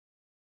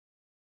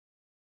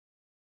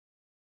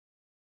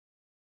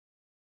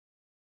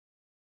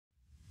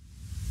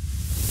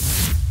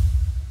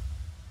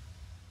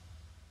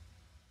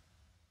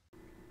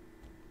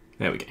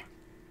There we go.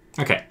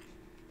 Okay.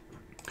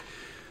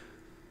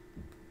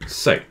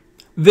 So,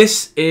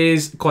 this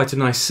is quite a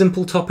nice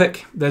simple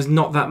topic. There's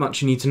not that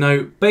much you need to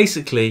know.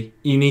 Basically,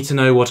 you need to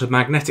know what a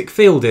magnetic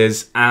field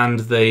is, and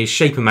the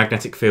shape a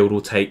magnetic field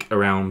will take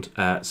around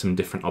some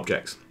different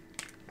objects.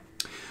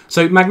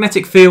 So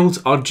magnetic fields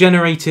are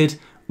generated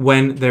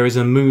when there is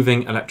a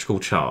moving electrical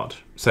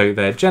charge. So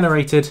they're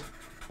generated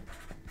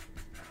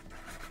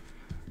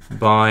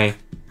by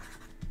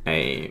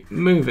a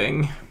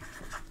moving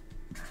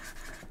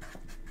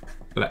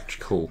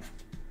electrical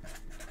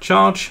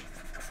charge.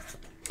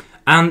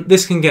 And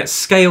this can get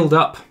scaled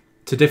up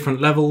to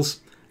different levels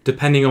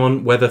depending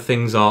on whether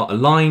things are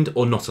aligned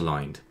or not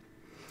aligned.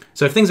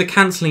 So if things are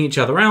cancelling each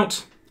other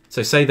out,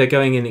 so say they're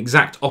going in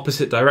exact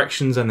opposite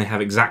directions and they have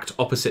exact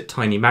opposite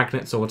tiny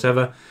magnets or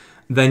whatever,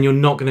 then you're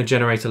not going to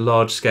generate a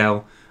large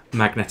scale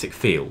magnetic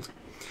field.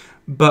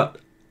 But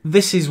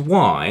this is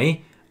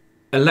why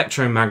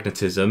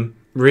electromagnetism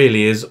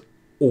really is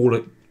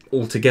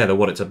altogether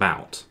what it's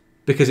about.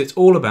 Because it's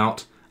all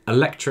about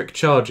electric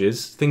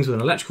charges, things with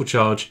an electrical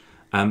charge,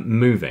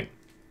 moving.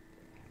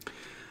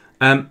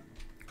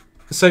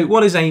 So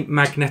what is a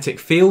magnetic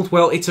field?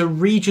 Well, it's a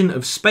region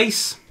of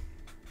space.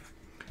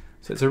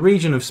 So it's a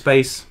region of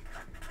space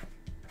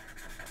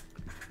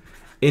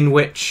in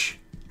which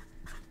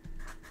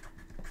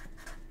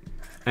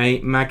a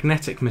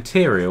magnetic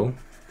material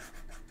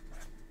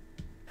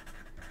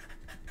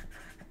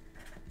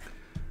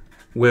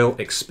will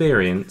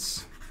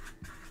experience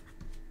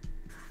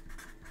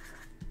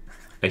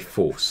a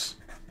force.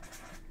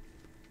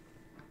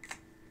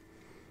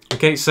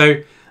 Okay,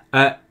 so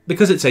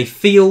because it's a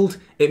field,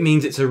 it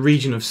means it's a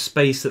region of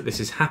space that this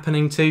is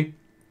happening to.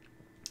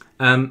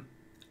 And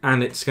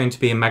it's going to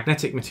be a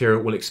magnetic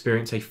material will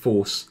experience a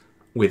force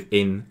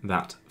within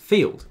that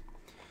field.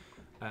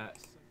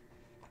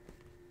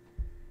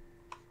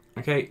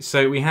 Okay,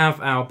 so we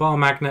have our bar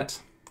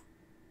magnet,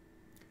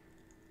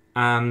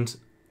 and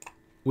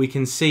we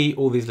can see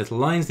all these little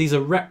lines. These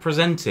are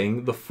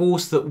representing the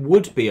force that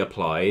would be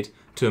applied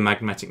to a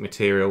magnetic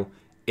material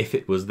if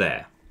it was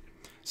there.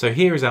 So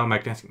here is our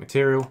magnetic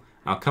material,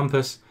 our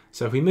compass.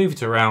 So if we move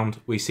it around,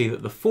 we see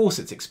that the force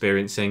it's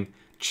experiencing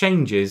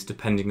changes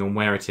depending on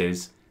where it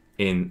is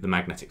in the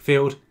magnetic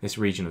field, this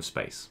region of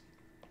space.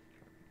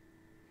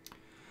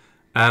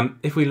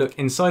 If we look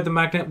inside the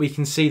magnet, we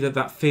can see that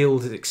that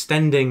field is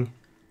extending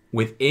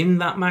within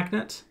that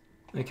magnet,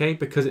 okay,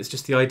 because it's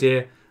just the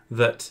idea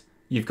that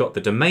you've got the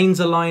domains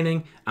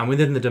aligning, and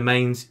within the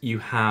domains you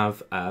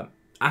have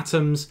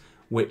atoms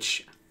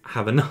which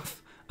have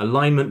enough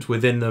alignment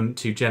within them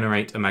to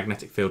generate a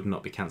magnetic field and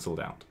not be cancelled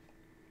out.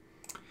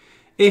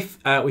 If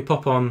we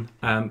pop on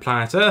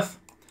planet Earth,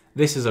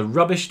 this is a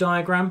rubbish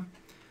diagram.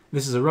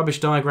 This is a rubbish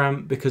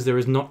diagram because there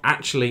is not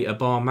actually a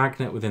bar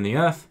magnet within the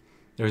Earth.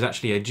 There is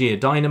actually a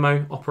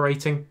geodynamo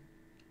operating.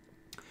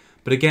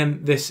 But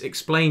again, this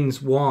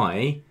explains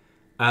why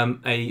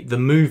the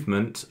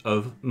movement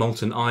of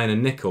molten iron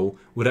and nickel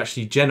would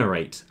actually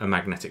generate a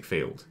magnetic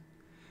field.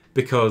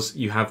 Because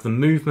you have the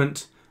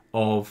movement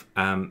of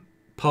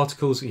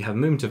particles, you have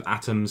movement of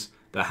atoms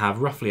that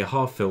have roughly a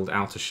half-filled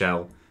outer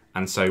shell,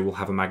 and so will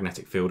have a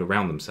magnetic field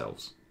around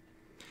themselves,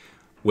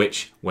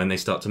 which, when they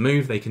start to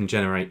move, they can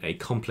generate a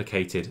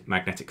complicated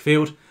magnetic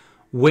field,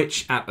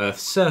 which at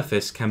Earth's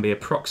surface can be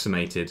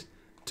approximated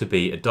to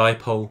be a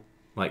dipole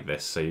like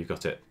this. So you've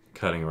got it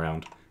curling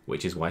around,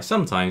 which is why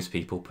sometimes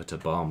people put a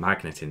bar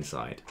magnet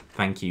inside.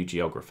 Thank you,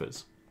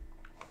 geographers.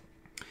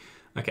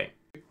 Okay.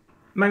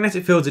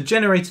 Magnetic fields are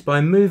generated by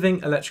a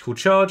moving electrical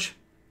charge,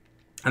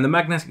 and the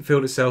magnetic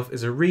field itself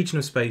is a region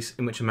of space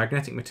in which a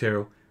magnetic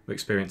material will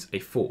experience a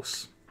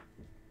force.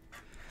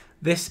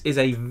 This is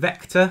a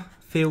vector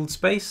field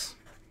space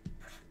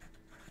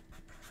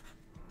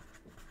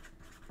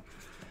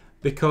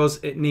because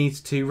it needs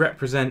to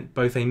represent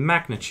both a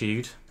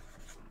magnitude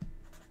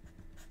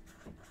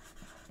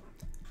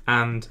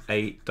and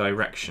a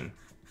direction.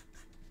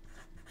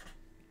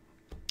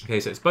 Okay,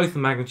 so it's both the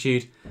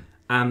magnitude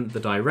and the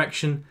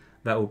direction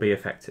that will be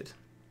affected.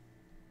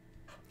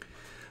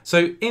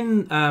 So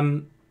in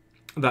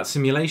that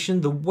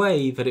simulation, the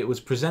way that it was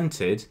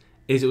presented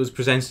is it was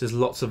presented as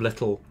lots of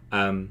little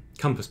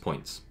compass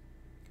points.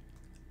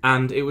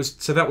 And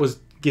that was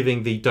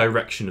giving the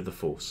direction of the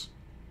force.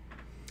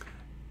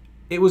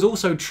 It was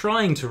also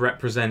trying to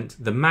represent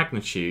the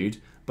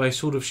magnitude by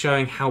sort of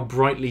showing how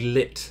brightly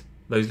lit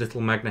those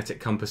little magnetic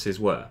compasses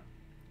were.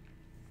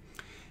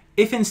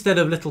 If instead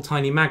of little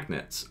tiny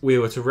magnets we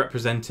were to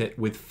represent it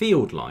with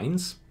field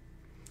lines,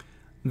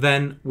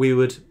 then we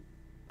would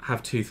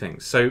have two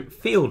things. So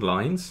field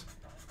lines,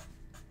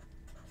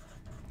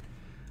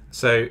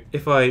 so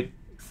if I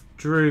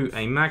drew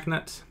a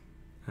magnet,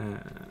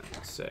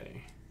 so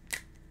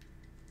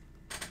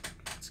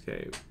let's go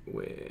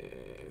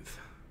with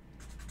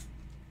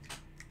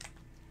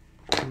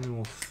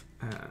north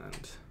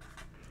and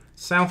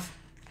south,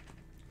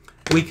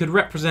 we could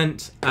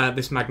represent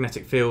this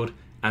magnetic field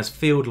as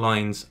field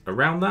lines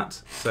around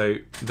that, so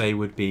they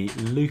would be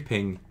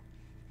looping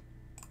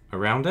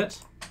around it.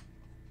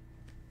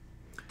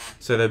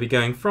 So they'll be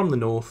going from the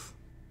north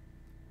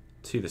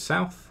to the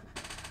south.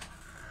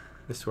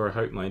 This is where I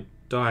hope my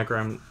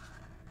diagram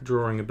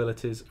drawing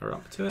abilities are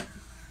up to it.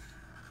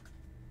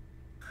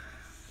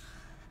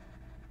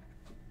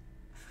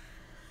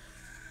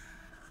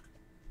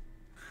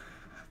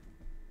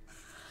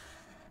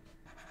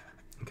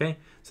 Okay,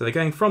 so they're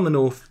going from the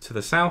north to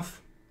the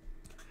south.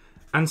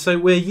 And so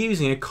we're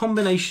using a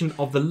combination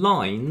of the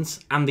lines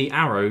and the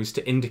arrows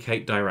to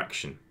indicate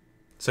direction.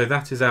 So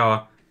that is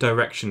our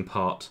direction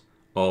part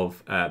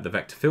of the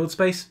vector field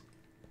space.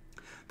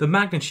 The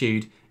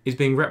magnitude is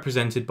being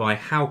represented by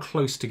how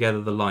close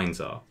together the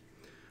lines are.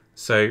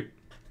 So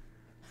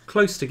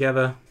close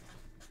together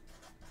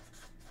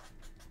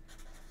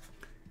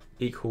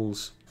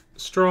equals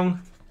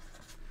strong,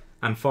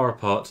 and far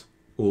apart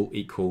all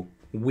equal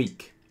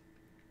weak.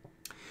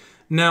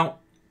 Now,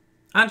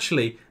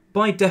 actually,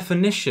 by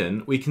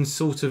definition, we can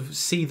sort of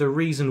see the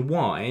reason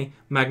why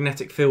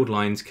magnetic field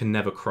lines can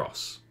never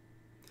cross.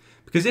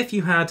 Because if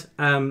you had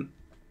some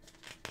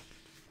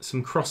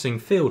crossing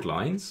field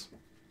lines,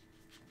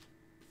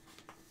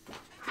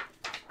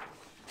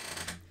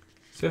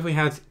 so if we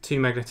had two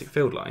magnetic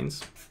field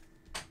lines,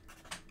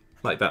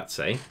 like that,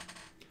 say,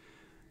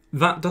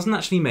 that doesn't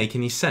actually make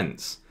any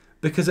sense.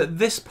 Because at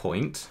this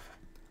point,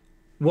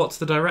 what's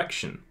the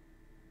direction?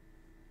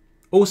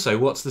 Also,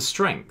 what's the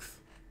strength?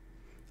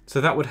 So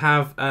that would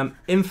have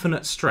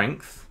infinite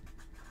strength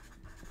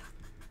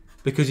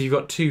because you've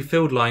got two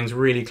field lines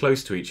really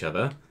close to each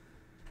other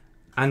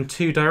and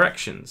two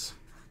directions.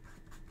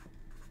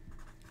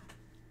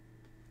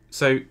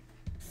 So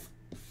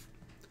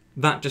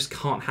that just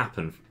can't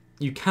happen.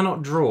 You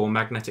cannot draw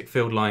magnetic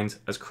field lines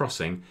as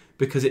crossing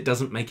because it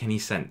doesn't make any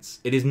sense.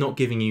 It is not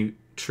giving you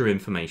true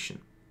information.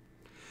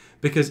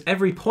 Because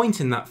every point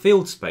in that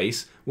field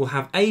space will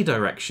have a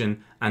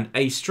direction and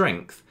a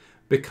strength,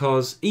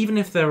 because even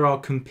if there are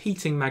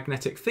competing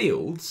magnetic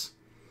fields,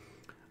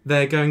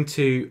 they're going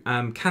to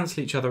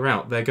cancel each other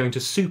out. They're going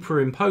to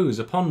superimpose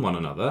upon one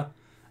another,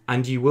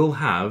 and you will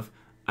have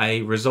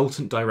a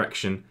resultant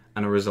direction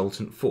and a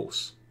resultant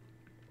force.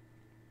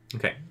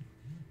 Okay.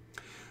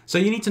 So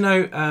you need to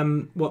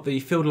know what the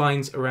field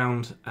lines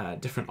around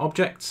different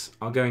objects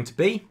are going to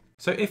be.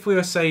 So if we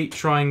were, say,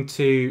 trying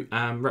to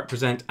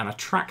represent an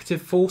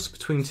attractive force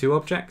between two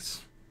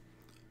objects,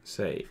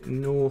 say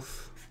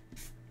north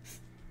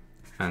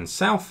and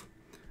south,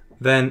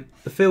 then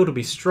the field will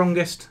be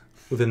strongest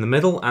within the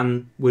middle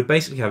and would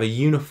basically have a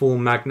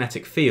uniform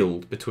magnetic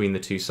field between the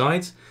two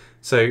sides.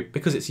 So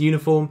because it's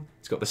uniform,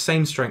 it's got the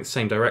same strength,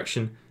 same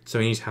direction, so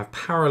we need to have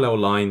parallel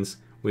lines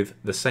with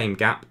the same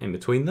gap in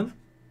between them.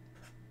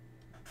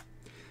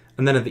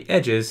 And then at the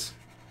edges,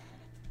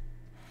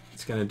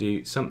 it's going to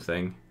do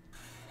something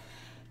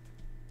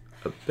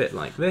a bit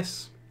like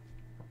this.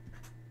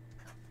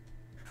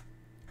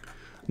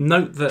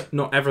 Note that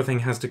not everything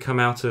has to come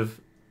out of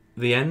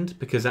the end,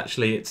 because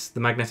actually the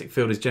magnetic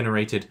field is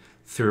generated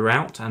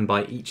throughout and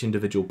by each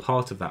individual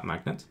part of that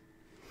magnet.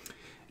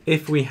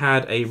 If we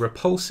had a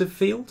repulsive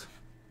field,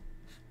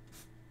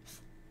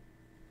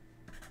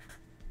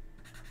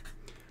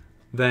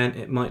 then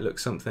it might look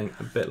something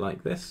a bit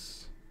like this.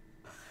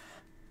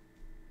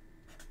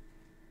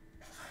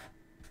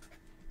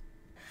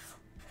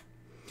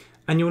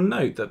 And you'll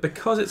note that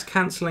because it's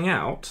cancelling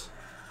out,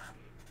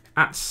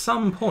 at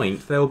some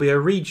point there will be a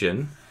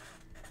region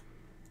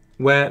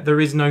where there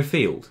is no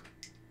field.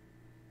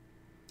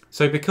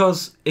 So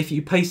because if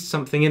you paste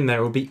something in there,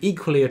 it will be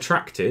equally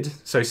attracted.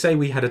 So say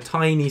we had a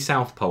tiny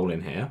south pole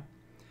in here,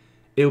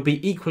 it will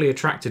be equally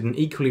attracted and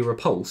equally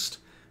repulsed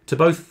to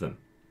both of them.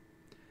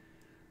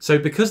 So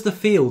because the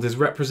field is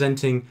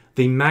representing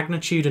the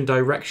magnitude and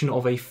direction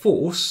of a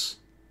force,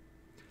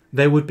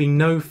 there would be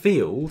no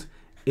field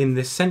in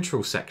this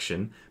central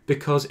section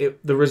because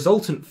the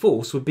resultant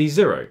force would be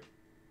 0.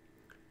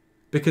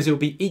 Because it will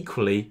be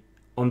equally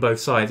on both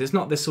sides. It's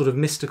not this sort of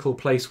mystical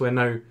place where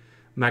no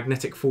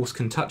magnetic force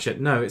can touch it.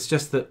 No, it's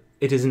just that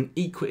it is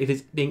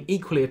being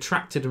equally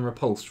attracted and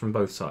repulsed from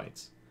both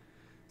sides.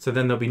 So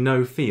then there'll be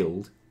no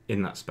field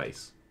in that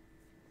space.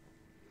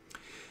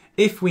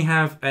 If we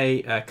have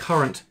a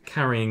current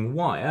carrying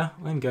wire,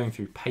 I'm going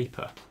through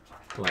paper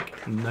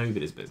like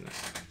nobody's business.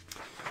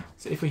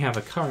 So if we have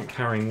a current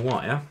carrying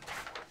wire,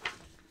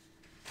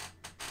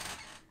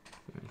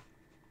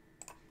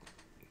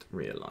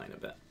 realign a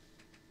bit.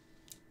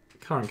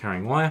 Current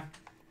carrying wire.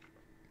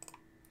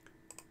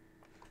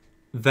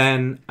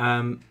 Then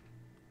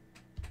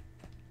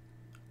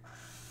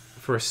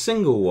for a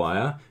single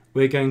wire,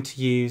 we're going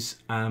to use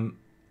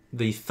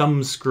the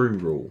thumb screw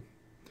rule.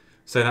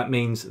 So that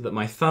means that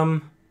my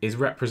thumb is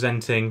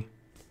representing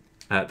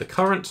the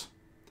current,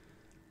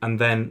 and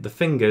then the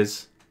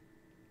fingers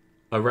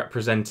are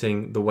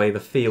representing the way the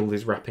field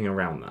is wrapping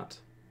around that.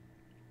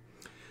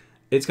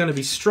 It's going to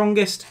be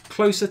strongest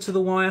closer to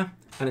the wire,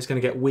 and it's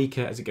going to get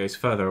weaker as it goes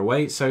further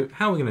away. So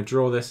how we're going to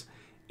draw this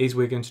is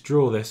we're going to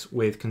draw this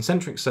with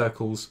concentric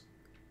circles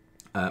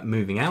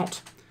moving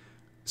out.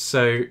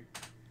 So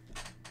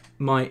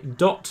my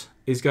dot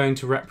is going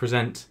to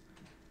represent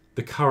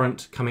the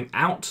current coming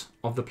out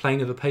of the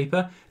plane of the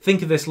paper.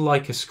 Think of this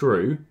like a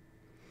screw,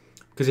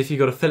 because if you've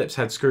got a Phillips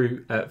head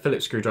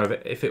Phillips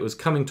screwdriver, if it was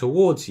coming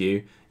towards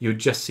you, you would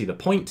just see the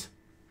point,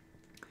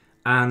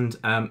 and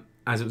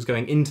as it was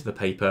going into the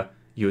paper,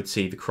 you would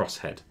see the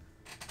crosshead.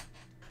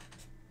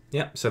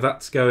 Yep, so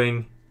that's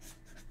going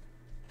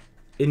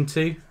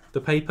into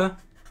the paper.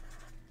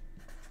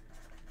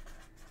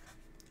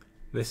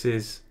 This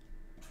is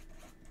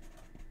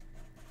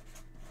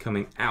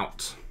coming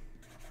out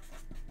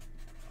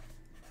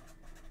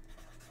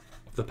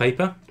of the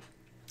paper.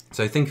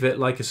 So think of it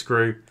like a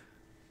screw.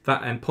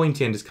 That end,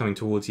 pointy end, is coming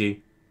towards you,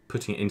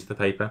 putting it into the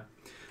paper.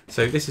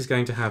 So this is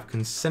going to have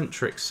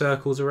concentric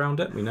circles around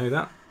it. We know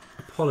that.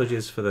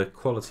 Apologies for the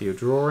quality of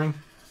drawing.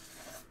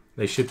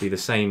 They should be the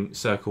same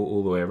circle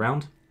all the way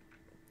around.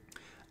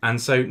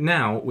 And so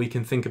now we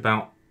can think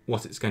about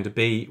what it's going to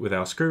be with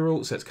our screw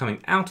rule. So it's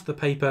coming out of the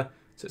paper,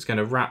 so it's going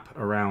to wrap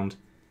around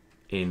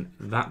in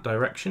that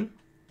direction.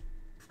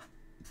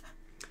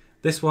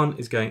 This one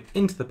is going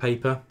into the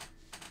paper.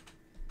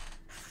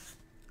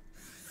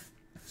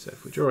 So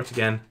if we draw it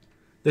again,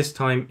 this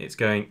time it's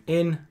going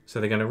in, so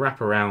they're going to wrap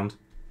around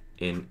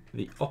in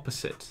the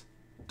opposite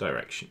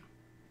direction.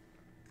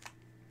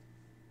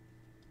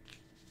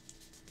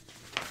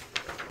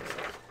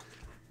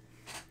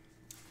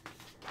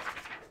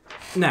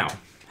 Now,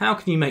 how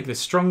can you make this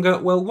stronger?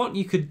 Well, what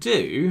you could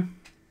do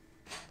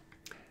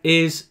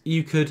is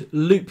you could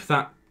loop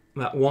that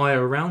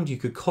wire around, you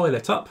could coil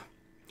it up,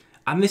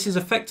 and this is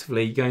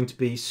effectively going to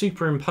be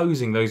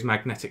superimposing those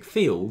magnetic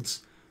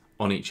fields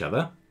on each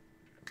other.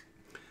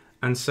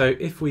 And so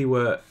if we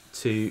were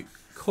to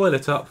coil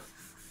it up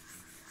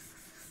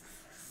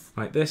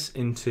like this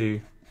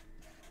into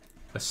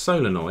a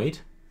solenoid,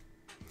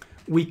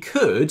 we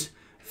could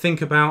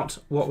think about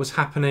what was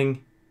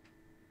happening.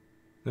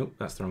 Nope,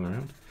 that's the wrong way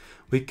around.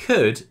 We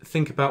could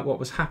think about what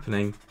was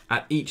happening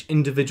at each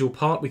individual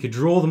part. We could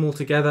draw them all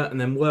together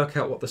and then work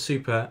out what the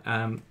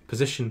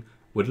superposition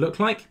would look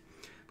like.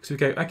 So we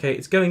go, okay,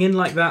 it's going in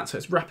like that, so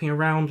it's wrapping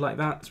around like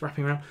that, it's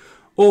wrapping around.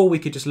 Or we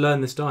could just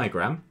learn this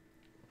diagram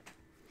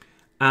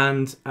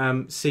and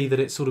see that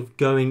it's sort of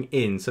going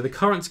in. So the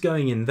current's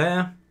going in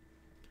there.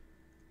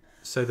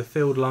 So the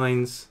field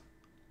lines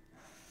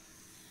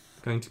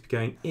are going to be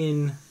going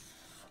in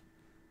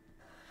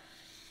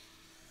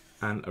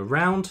and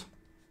around.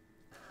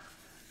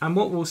 And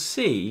what we'll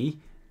see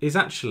is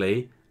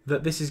actually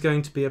that this is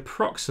going to be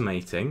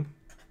approximating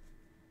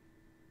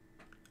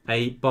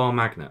a bar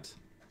magnet.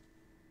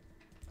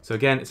 So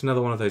again, it's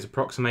another one of those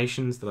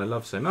approximations that I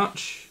love so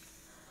much.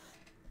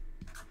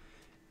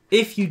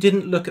 If you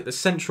didn't look at the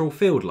central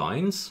field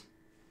lines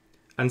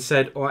and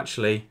said, oh,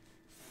 actually,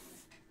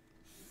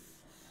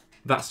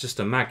 that's just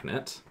a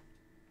magnet,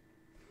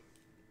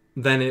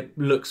 then it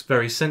looks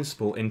very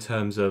sensible in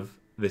terms of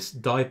this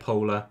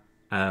dipolar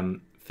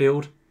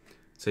field.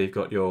 So you've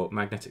got your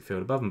magnetic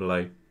field above and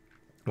below,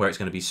 where it's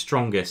going to be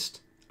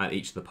strongest at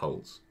each of the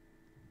poles.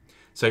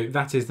 So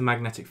that is the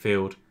magnetic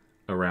field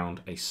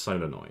around a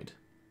solenoid.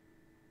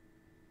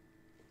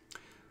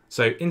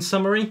 So in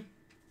summary,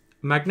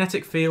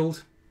 magnetic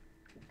field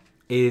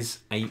is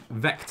a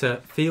vector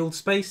field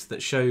space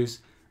that shows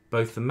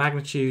both the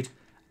magnitude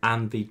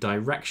and the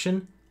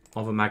direction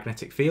of a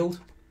magnetic field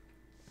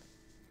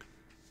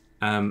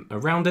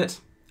around it,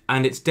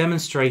 and it's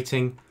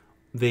demonstrating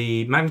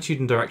the magnitude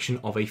and direction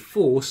of a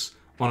force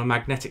on a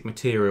magnetic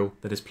material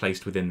that is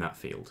placed within that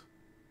field.